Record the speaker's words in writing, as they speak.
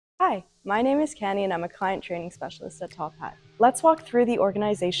Hi, my name is Candy and I'm a client training specialist at Top Hat. Let's walk through the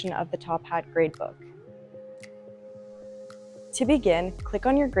organization of the Top Hat Gradebook. To begin, click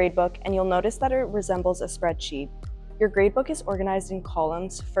on your gradebook and you'll notice that it resembles a spreadsheet. Your gradebook is organized in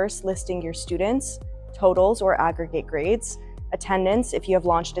columns, first listing your students, totals or aggregate grades, attendance if you have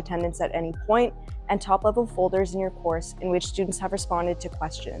launched attendance at any point, and top-level folders in your course in which students have responded to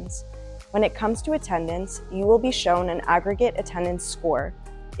questions. When it comes to attendance, you will be shown an aggregate attendance score.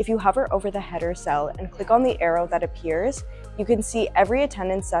 If you hover over the header cell and click on the arrow that appears, you can see every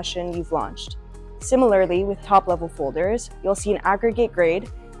attendance session you've launched. Similarly, with top-level folders, you'll see an aggregate grade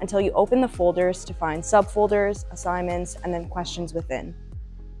until you open the folders to find subfolders, assignments, and then questions within.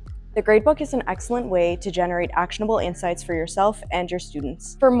 The gradebook is an excellent way to generate actionable insights for yourself and your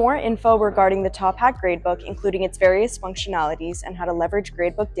students. For more info regarding the Top Hat Gradebook, including its various functionalities and how to leverage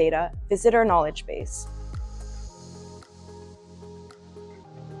gradebook data, visit our knowledge base.